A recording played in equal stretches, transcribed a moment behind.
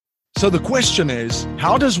So the question is,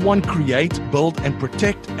 how does one create, build, and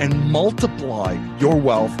protect and multiply your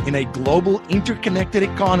wealth in a global interconnected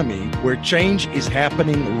economy where change is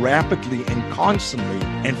happening rapidly and constantly,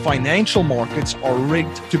 and financial markets are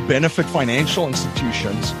rigged to benefit financial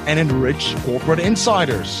institutions and enrich corporate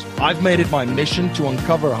insiders? I've made it my mission to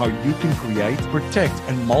uncover how you can create, protect,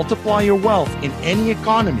 and multiply your wealth in any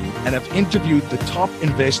economy, and have interviewed the top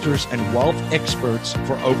investors and wealth experts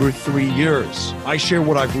for over 3 years. I share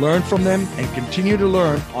what I've learned from them and continue to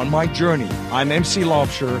learn on my journey. I'm MC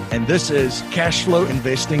Laubscher, and this is Cashflow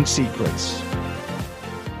Investing Secrets.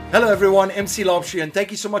 Hello everyone, MC Laubscher, and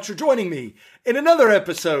thank you so much for joining me in another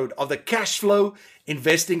episode of the Cashflow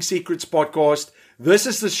Investing Secrets podcast. This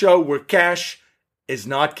is the show where cash is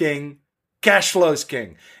not king, cash flow is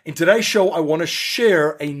king. In today's show, I want to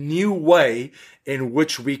share a new way in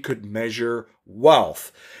which we could measure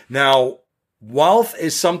wealth. Now, wealth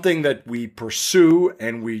is something that we pursue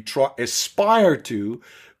and we aspire to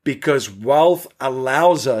because wealth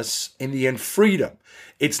allows us, in the end, freedom.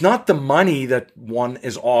 It's not the money that one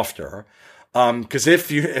is after, because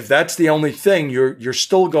if that's the only thing, you're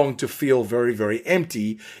still going to feel very, very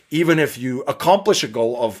empty, even if you accomplish a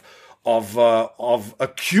goal of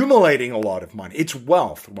accumulating a lot of money. It's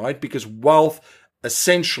wealth, right? Because wealth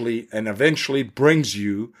essentially and eventually brings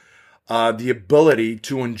you the ability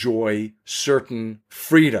to enjoy certain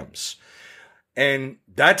freedoms. And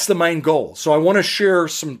that's the main goal. So I want to share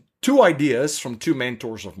two ideas from two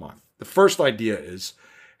mentors of mine. The first idea is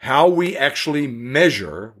how we actually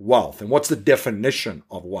measure wealth and what's the definition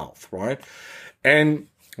of wealth, right? And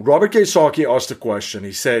Robert Kiyosaki asked a question.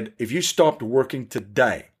 He said, if you stopped working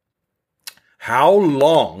today, how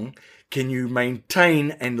long can you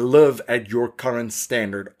maintain and live at your current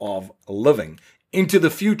standard of living into the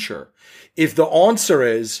future? If the answer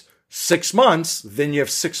is 6 months, then you have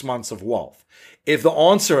 6 months of wealth. If the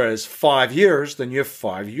answer is 5 years, then you have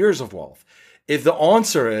 5 years of wealth. If the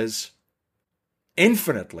answer is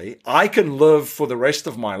infinitely, I can live for the rest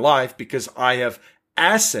of my life because I have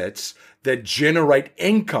assets that generate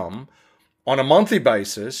income on a monthly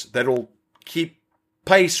basis that'll keep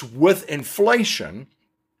pace with inflation,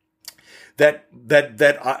 that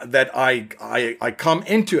I come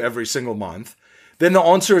into every single month, then the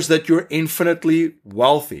answer is that you're infinitely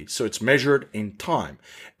wealthy. So it's measured in time.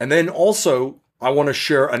 And then also, I want to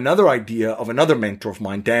share another idea of another mentor of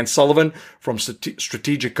mine, Dan Sullivan from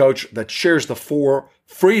Strategic Coach, that shares the 4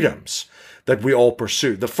 freedoms that we all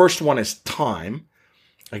pursue. The first one is time.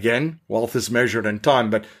 Again, wealth is measured in time,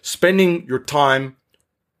 but spending your time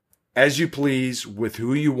as you please with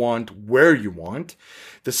who you want, where you want.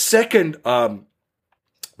 The second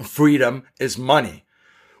freedom is money,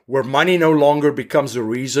 where money no longer becomes a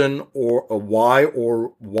reason or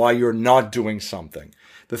why you're not doing something.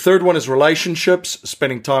 The third one is relationships,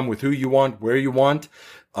 spending time with who you want, where you want,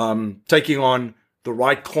 taking on the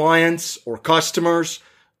right clients or customers,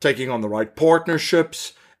 taking on the right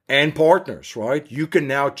partnerships and partners, right? You can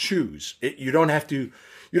now choose. You don't have to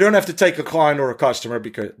take a client or a customer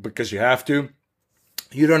because you have to.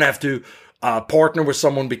 You don't have to partner with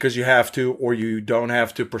someone because you have to, or you don't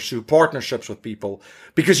have to pursue partnerships with people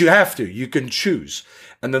because you have to. You can choose.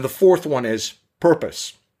 And then the fourth one is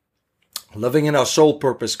purpose. Living in our sole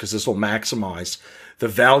purpose, because this will maximize the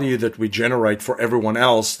value that we generate for everyone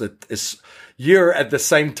else that is here at the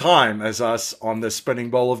same time as us on this spinning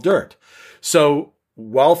ball of dirt. So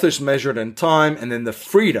wealth is measured in time, and then the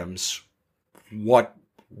freedoms, what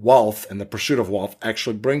wealth and the pursuit of wealth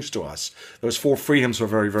actually brings to us. Those 4 freedoms are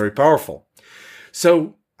very, very powerful.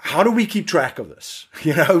 So how do we keep track of this?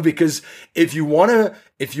 Because if you want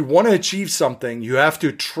to achieve something, you have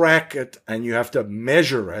to track it and you have to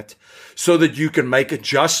measure it so that you can make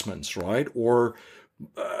adjustments, right? Or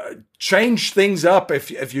change things up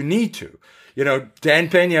if you need to. Dan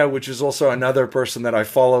Pena, which is also another person that I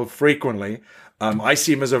follow frequently, I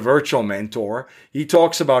see him as a virtual mentor. He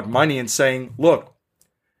talks about money and saying, look,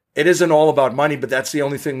 it isn't all about money, but that's the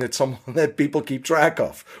only thing that people keep track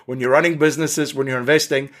of. When you're running businesses, when you're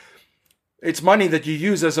investing, it's money that you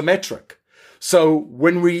use as a metric. So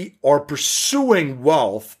when we are pursuing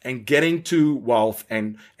wealth and getting to wealth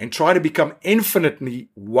and try to become infinitely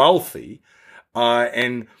wealthy,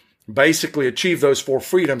 and basically achieve those 4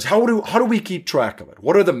 freedoms, how do we keep track of it?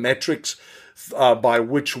 What are the metrics by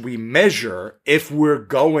which we measure if we're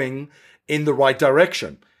going in the right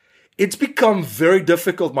direction? It's become very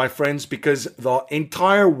difficult, my friends, because the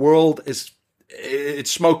entire world it's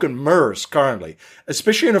smoke and mirrors currently,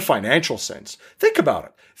 especially in a financial sense. Think about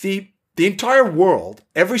it. The entire world,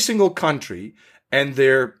 every single country and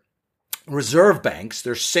their reserve banks,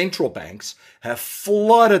 their central banks, have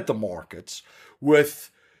flooded the markets with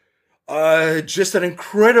Just an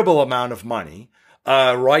incredible amount of money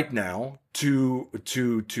right now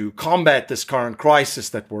to combat this current crisis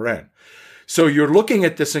that we're in. So you're looking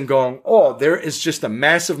at this and going, oh, there is just a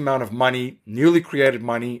massive amount of money, newly created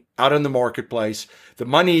money out in the marketplace. The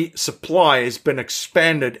money supply has been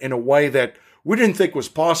expanded in a way that we didn't think was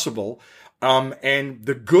possible. And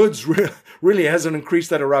the goods really hasn't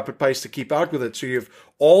increased at a rapid pace to keep out with it. So you have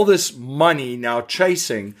all this money now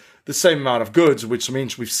chasing the same amount of goods, which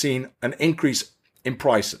means we've seen an increase in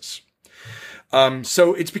prices.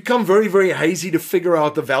 So it's become very, very hazy to figure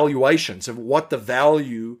out the valuations of what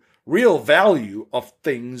the real value of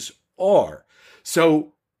things are.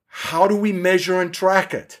 So how do we measure and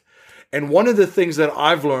track it? And one of the things that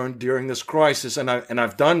I've learned during this crisis, and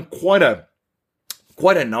I've done quite a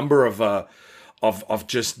number of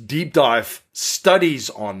just deep dive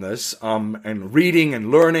studies on this, and reading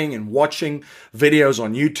and learning and watching videos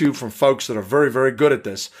on YouTube from folks that are very, very good at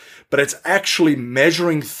this. But it's actually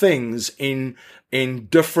measuring things in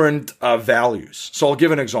different values. So I'll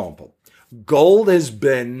give an example. Gold has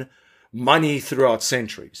been money throughout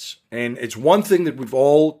centuries. And it's one thing that we've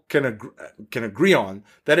all can agree on,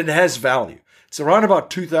 that it has value. It's around about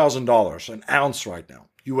 $2,000 an ounce right now,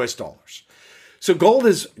 US dollars. So gold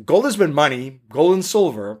has been money, gold and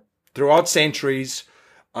silver, throughout centuries.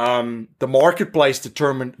 The marketplace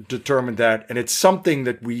determined that, and it's something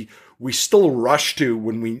that we still rush to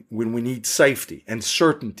when we need safety and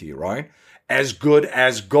certainty, right? As good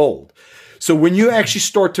as gold. So when you actually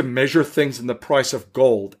start to measure things in the price of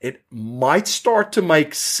gold, it might start to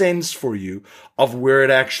make sense for you of where it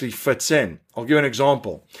actually fits in. I'll give you an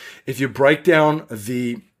example. If you break down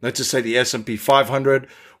let's just say the S&P 500,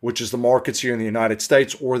 which is the markets here in the United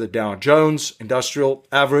States, or the Dow Jones Industrial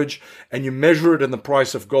Average, and you measure it in the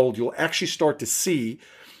price of gold, you'll actually start to see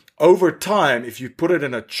over time, if you put it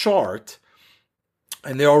in a chart,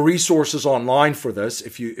 and there are resources online for this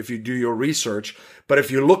if you do your research. But if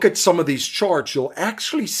you look at some of these charts, you'll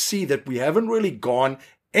actually see that we haven't really gone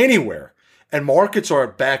anywhere. And markets are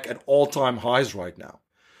back at all-time highs right now,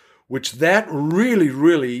 which that really,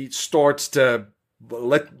 really starts to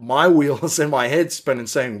let my wheels in my head spin and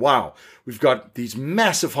saying, wow, we've got these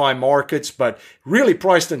massive high markets, but really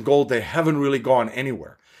priced in gold, they haven't really gone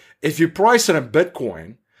anywhere. If you price it in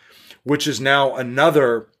Bitcoin, which is now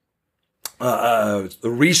another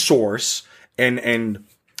resource and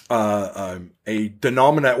a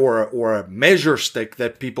denominator or a measure stick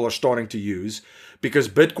that people are starting to use, because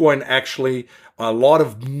Bitcoin actually, a lot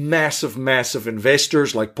of massive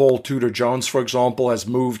investors like Paul Tudor Jones, for example, has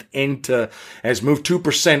moved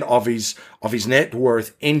 2% of his net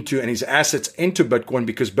worth and his assets into Bitcoin,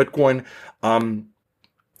 because Bitcoin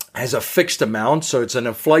has a fixed amount, so it's an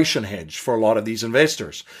inflation hedge for a lot of these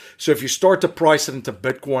investors. So if you start to price it into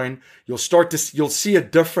Bitcoin, you'll see a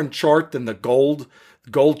different chart than the gold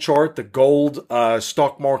chart, the gold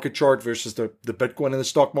stock market chart versus the Bitcoin in the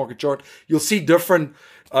stock market chart. You'll see different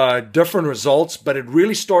results, but it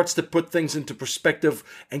really starts to put things into perspective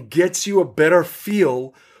and gets you a better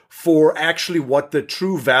feel for actually what the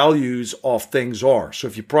true values of things are. So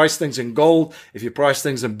if you price things in gold, if you price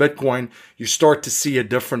things in Bitcoin, you start to see a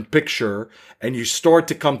different picture, and you start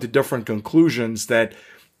to come to different conclusions that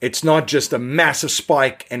it's not just a massive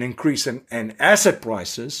spike and increase in asset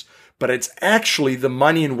prices, but it's actually the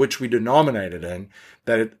money in which we denominate it in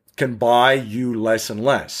that it can buy you less and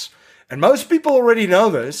less. And most people already know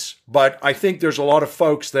this, but I think there's a lot of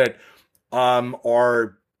folks that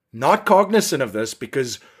are not cognizant of this,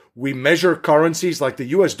 because we measure currencies like the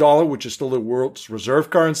US dollar, which is still the world's reserve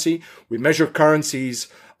currency. We measure currencies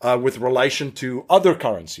with relation to other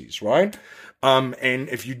currencies, right? And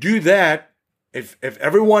if you do that, if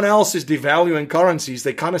everyone else is devaluing currencies,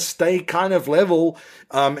 they kind of stay kind of level,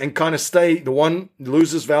 and kind of stay, the one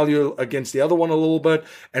loses value against the other one a little bit,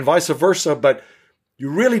 and vice versa. But you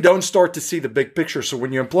really don't start to see the big picture. So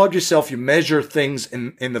when you unplug yourself, you measure things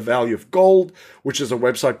in the value of gold, which is a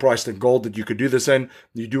website priced in gold that you could do this in.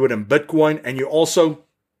 You do it in Bitcoin, and you also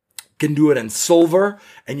can do it in silver,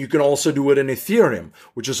 and you can also do it in Ethereum,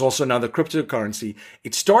 which is also another cryptocurrency.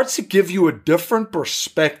 It starts to give you a different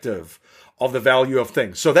perspective of the value of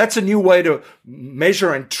things. So that's a new way to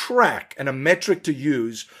measure and track, and a metric to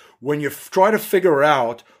use when you try to figure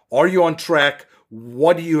out, are you on track?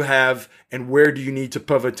 What do you have, and where do you need to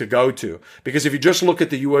pivot to go to? Because if you just look at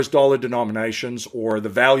the US dollar denominations or the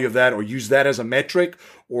value of that, or use that as a metric,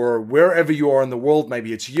 or wherever you are in the world,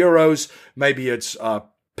 maybe it's euros, maybe it's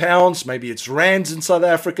pounds, maybe it's rands in South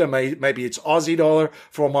Africa, maybe it's Aussie dollar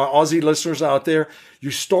for my Aussie listeners out there,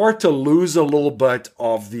 you start to lose a little bit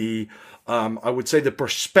of the I would say the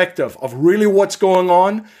perspective of really what's going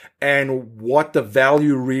on and what the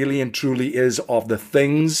value really and truly is of the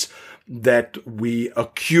things that we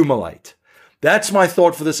accumulate. That's my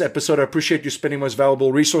thought for this episode. I appreciate you spending most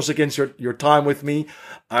valuable resource against your time with me.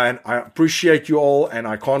 And I appreciate you all. And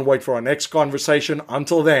I can't wait for our next conversation.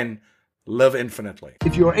 Until then, live infinitely.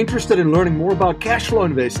 If you are interested in learning more about cash flow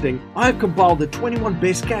investing, I've compiled the 21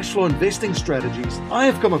 best cash flow investing strategies I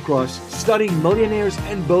have come across studying millionaires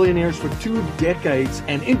and billionaires for 2 decades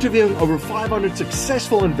and interviewing over 500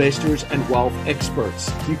 successful investors and wealth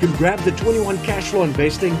experts. You can grab the 21 cash flow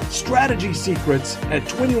investing strategy secrets at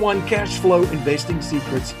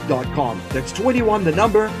 21cashflowinvestingsecrets.com. That's 21 the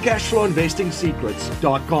number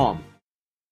cashflowinvestingsecrets.com.